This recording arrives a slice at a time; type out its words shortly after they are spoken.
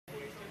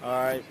All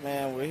right,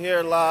 man, we're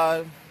here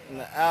live in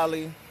the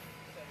alley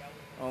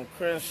on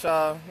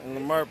Crenshaw in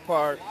Lamert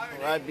Park,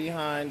 right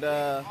behind,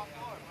 or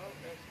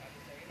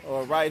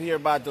right here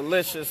by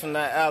Delicious in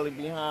that alley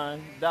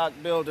behind. Doc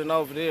building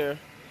over there,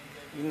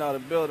 you know, the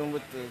building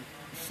with the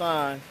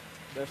sign.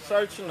 They're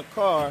searching the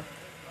car.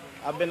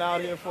 I've been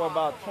out here for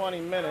about 20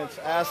 minutes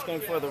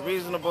asking for the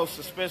reasonable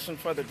suspicion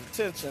for the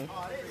detention.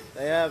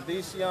 They have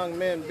these young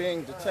men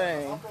being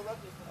detained,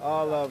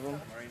 all of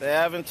them. They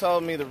haven't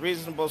told me the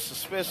reasonable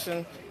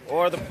suspicion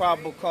or the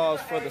probable cause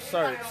for the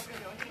search.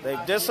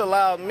 They've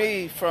disallowed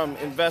me from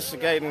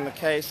investigating the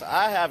case.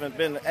 I haven't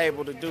been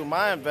able to do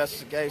my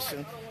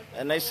investigation,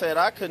 and they said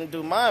I couldn't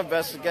do my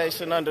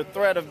investigation under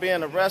threat of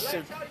being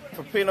arrested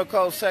for Penal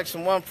Code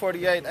Section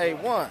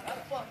 148A1.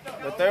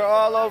 But they're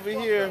all over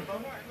here.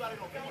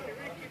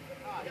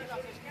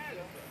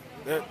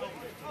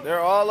 They're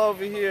all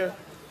over here.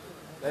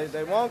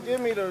 They won't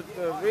give me the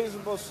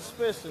reasonable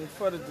suspicion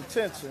for the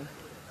detention.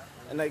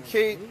 And they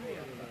keep,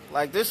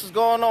 like, this is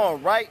going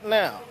on right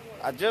now.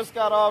 I just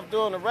got off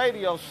doing a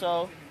radio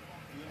show,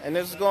 and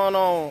this is going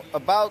on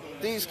about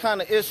these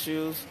kind of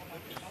issues.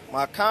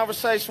 My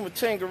conversation with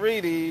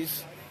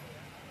Tingarides,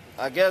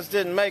 I guess,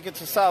 didn't make it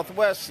to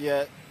Southwest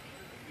yet.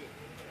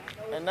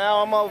 And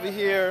now I'm over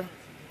here,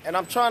 and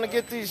I'm trying to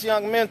get these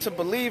young men to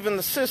believe in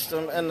the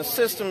system, and the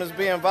system is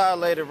being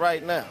violated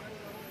right now.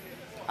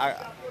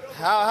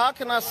 How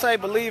can I say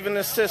believe in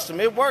this system?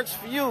 It works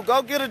for you.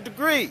 Go get a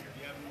degree.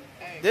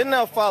 Then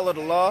they'll follow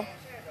the law.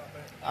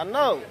 I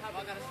know.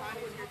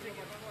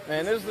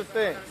 Man, this is the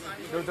thing.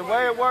 The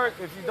way it works,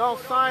 if you don't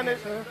sign it,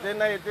 then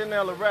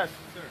they'll arrest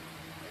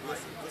you.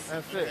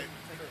 That's it.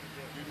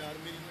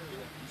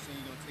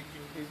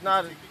 He's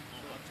not.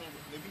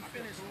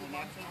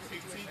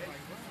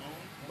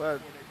 But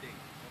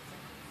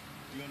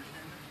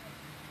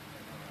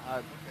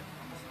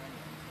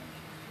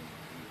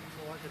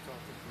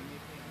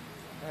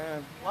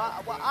and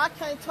well, I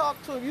can't talk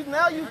to him.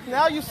 Now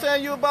you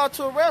saying you're about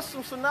to arrest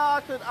him, so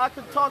now I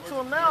could talk to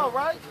him now,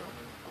 right?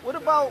 What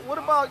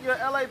about your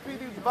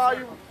LAPD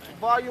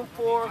volume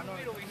 4,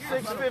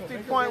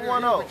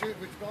 650.10?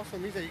 Which also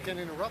means that you can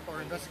interrupt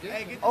our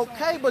investigation.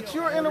 Okay, but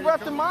you're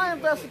interrupting my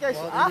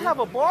investigation. I have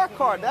a bar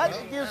card. That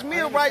gives me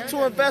a right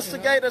to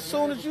investigate as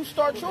soon as you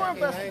start your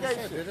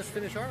investigation. Let us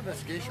finish our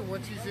investigation.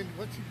 Once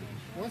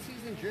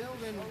he's in jail,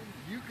 then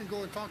you can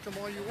go and talk to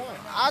him all you want.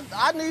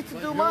 I need to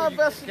do my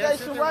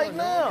investigation right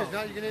now. Because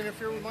now you're going to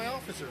interfere with my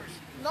officers.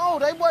 No,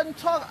 they wasn't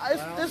talking.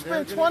 It's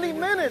been 20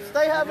 minutes.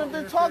 They haven't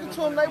been talking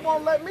to him. They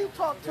won't let me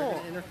talk to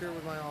him. Interfere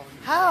with my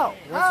officers. How?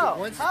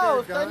 How?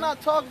 If They're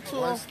not talking to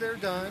him. Once they're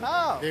done,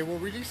 how? They will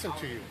release them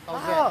to you.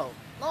 How?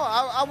 No,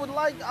 I would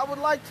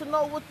like to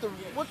know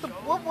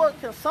what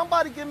can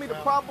somebody give me the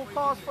probable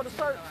cause for the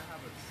search?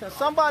 Can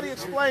somebody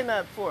explain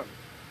that for me?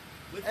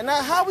 And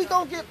now how we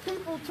gonna get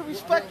people to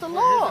respect the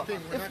law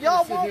if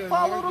y'all won't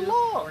follow the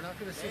law? We're not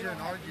gonna sit here and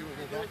argue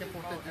with back and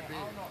forth and debate.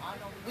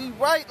 We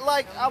right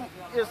like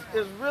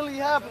it's really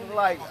happening.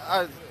 Like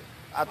I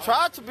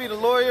tried to be the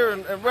lawyer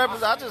and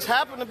represent. I just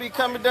happened to be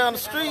coming down the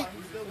street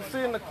and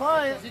seeing the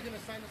client. Is he gonna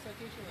sign the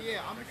citation?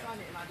 Yeah, I'm gonna sign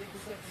it, and I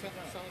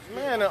didn't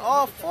Man, and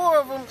all 4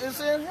 of them is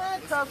in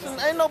handcuffs,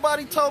 and ain't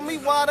nobody told me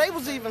why they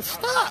was even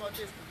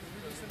stopped.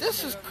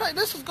 This is crazy.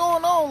 This is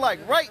going on like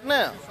right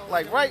now.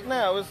 Like right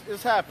now,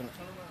 it's happening.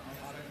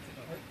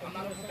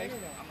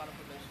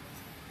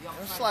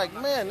 It's like,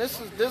 man,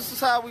 this is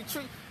how we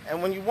treat.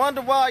 And when you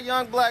wonder why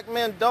young black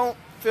men don't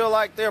feel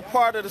like they're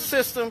part of the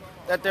system,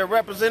 that they're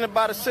represented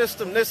by the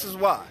system, this is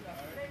why.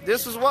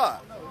 This is why.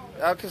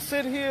 I can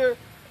sit here,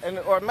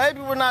 or maybe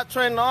we're not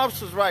training the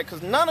officers right,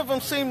 because none of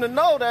them seem to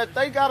know that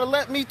they got to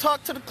let me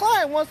talk to the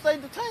client once they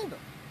detain them.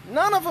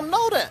 None of them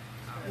know that.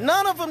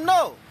 None of them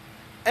know.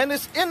 And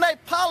it's in their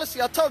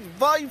policy. I told you,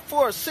 volume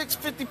 4,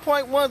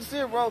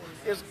 650.10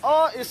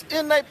 it's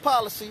in their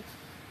policy.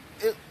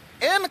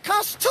 And the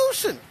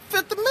Constitution,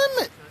 5th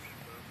Amendment.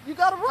 You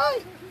got a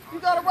right. You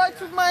got a right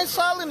to remain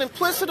silent.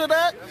 Implicit of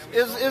that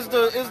is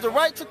the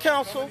right to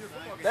counsel.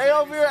 They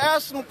over here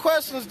asking them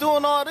questions,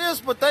 doing all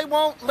this, but they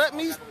won't let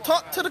me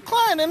talk to the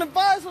client and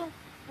advise them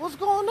what's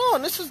going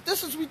on. This is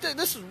ridiculous.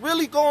 This is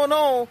really going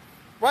on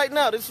right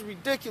now. This is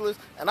ridiculous.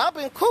 And I've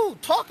been cool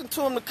talking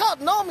to him. The cop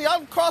know me.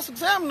 I've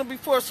cross-examined him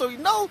before, so he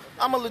know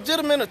I'm a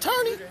legitimate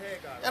attorney,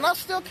 and I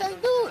still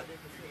can't do it.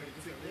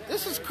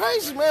 This is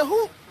crazy, man.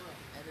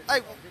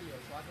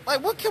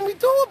 Like, what can we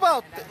do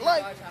about that?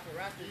 Like,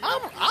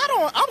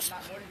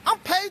 I'm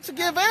paid to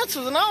give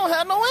answers, and I don't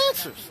have no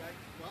answers.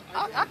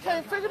 I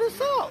can't figure this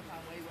out.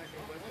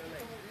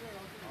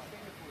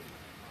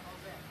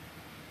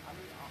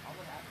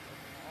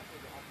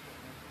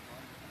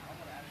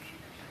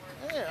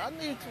 Man, I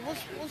need to.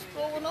 What's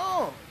going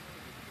on?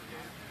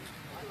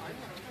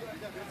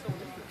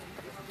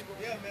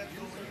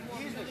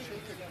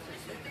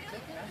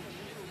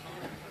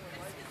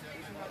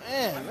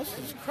 Man, this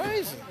is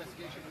crazy.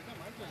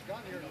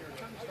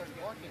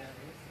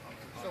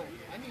 So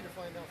I need to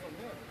find out from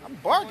him. I'm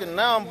barking.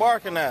 Now I'm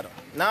barking at him.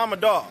 Now I'm a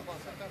dog.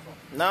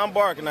 Now I'm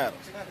barking at him.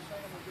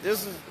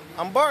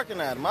 I'm barking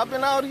at him. I've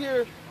been out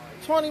here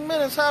 20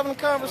 minutes having a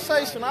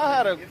conversation. I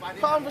had a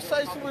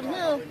conversation with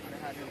him.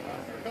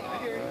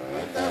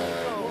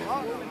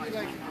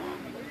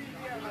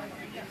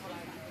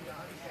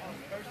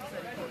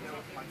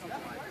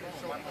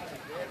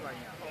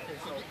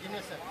 Give me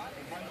a second.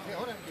 Hey,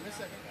 hold on, give me a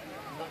second.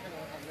 I'm not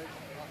gonna,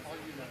 I'll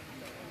use that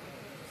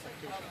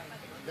citation.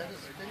 Let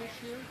us finish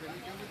here, then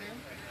you deal with him.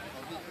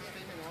 I'll get the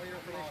statement and all your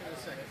information in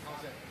a second.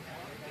 How's that?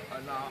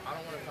 No, I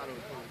don't want to try to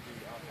record with you.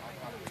 I'll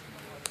follow you.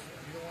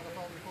 You don't want to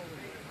follow record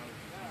with me?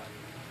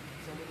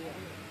 Somebody over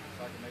here? So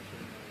I can make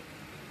sure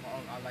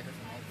I like it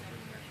from uncle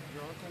pretty much.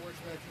 Your uncle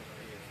works Metro.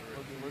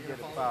 We'll get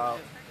it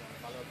filed.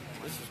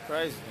 This is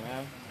crazy,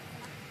 man.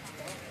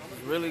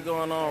 What's really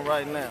going on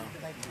right now?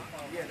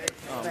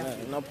 Oh,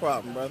 man, no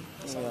problem, brother.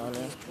 You know what I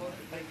mean?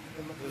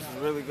 This is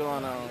really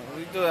going on.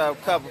 We do have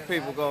a couple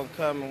people going to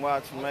come and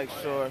watch and make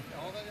sure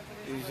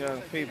these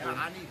young people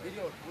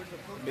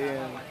being...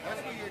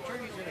 That's where your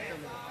attorney's going to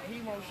come in.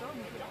 He won't show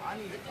me. I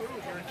need it too.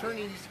 Your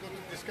attorney needs to go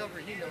through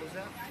discovery. He knows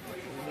that.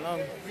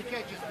 We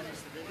can't just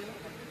release the video.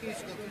 He needs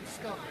to go through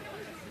discovery.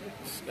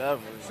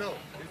 Discovery. So,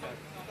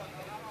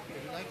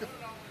 if you like to...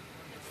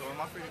 So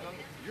am I free to go?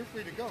 You're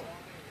free to go.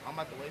 I'm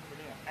about to wait for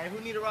them. Hey, who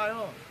need a ride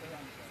home?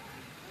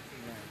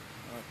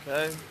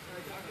 Okay. So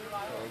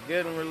we're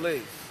getting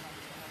released.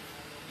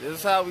 This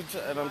is how we...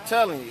 And I'm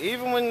telling you,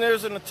 even when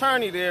there's an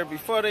attorney there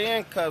before the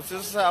handcuffs,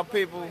 this is how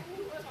people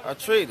are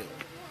treated.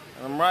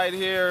 And I'm right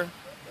here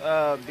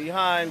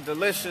behind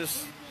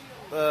Delicious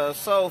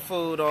Soul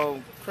Food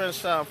on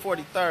Crenshaw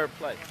 43rd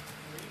Place.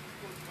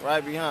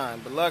 Right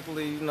behind. But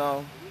luckily, you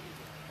know,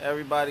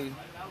 everybody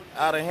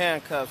out of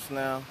handcuffs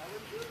now.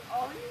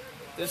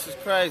 This is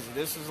crazy.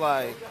 This is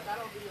like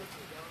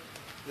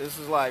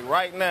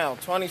right now,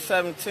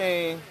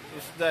 2017.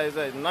 This day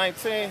is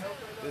 19.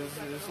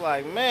 It's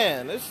like,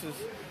 man, this is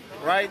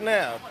right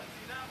now.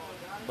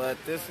 But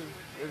this is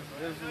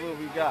what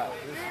we got.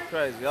 This is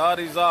crazy. All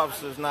these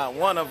officers, not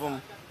one of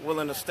them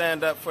willing to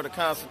stand up for the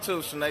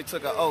Constitution they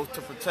took an oath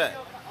to protect.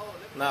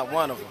 Not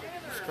one of them.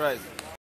 It's crazy.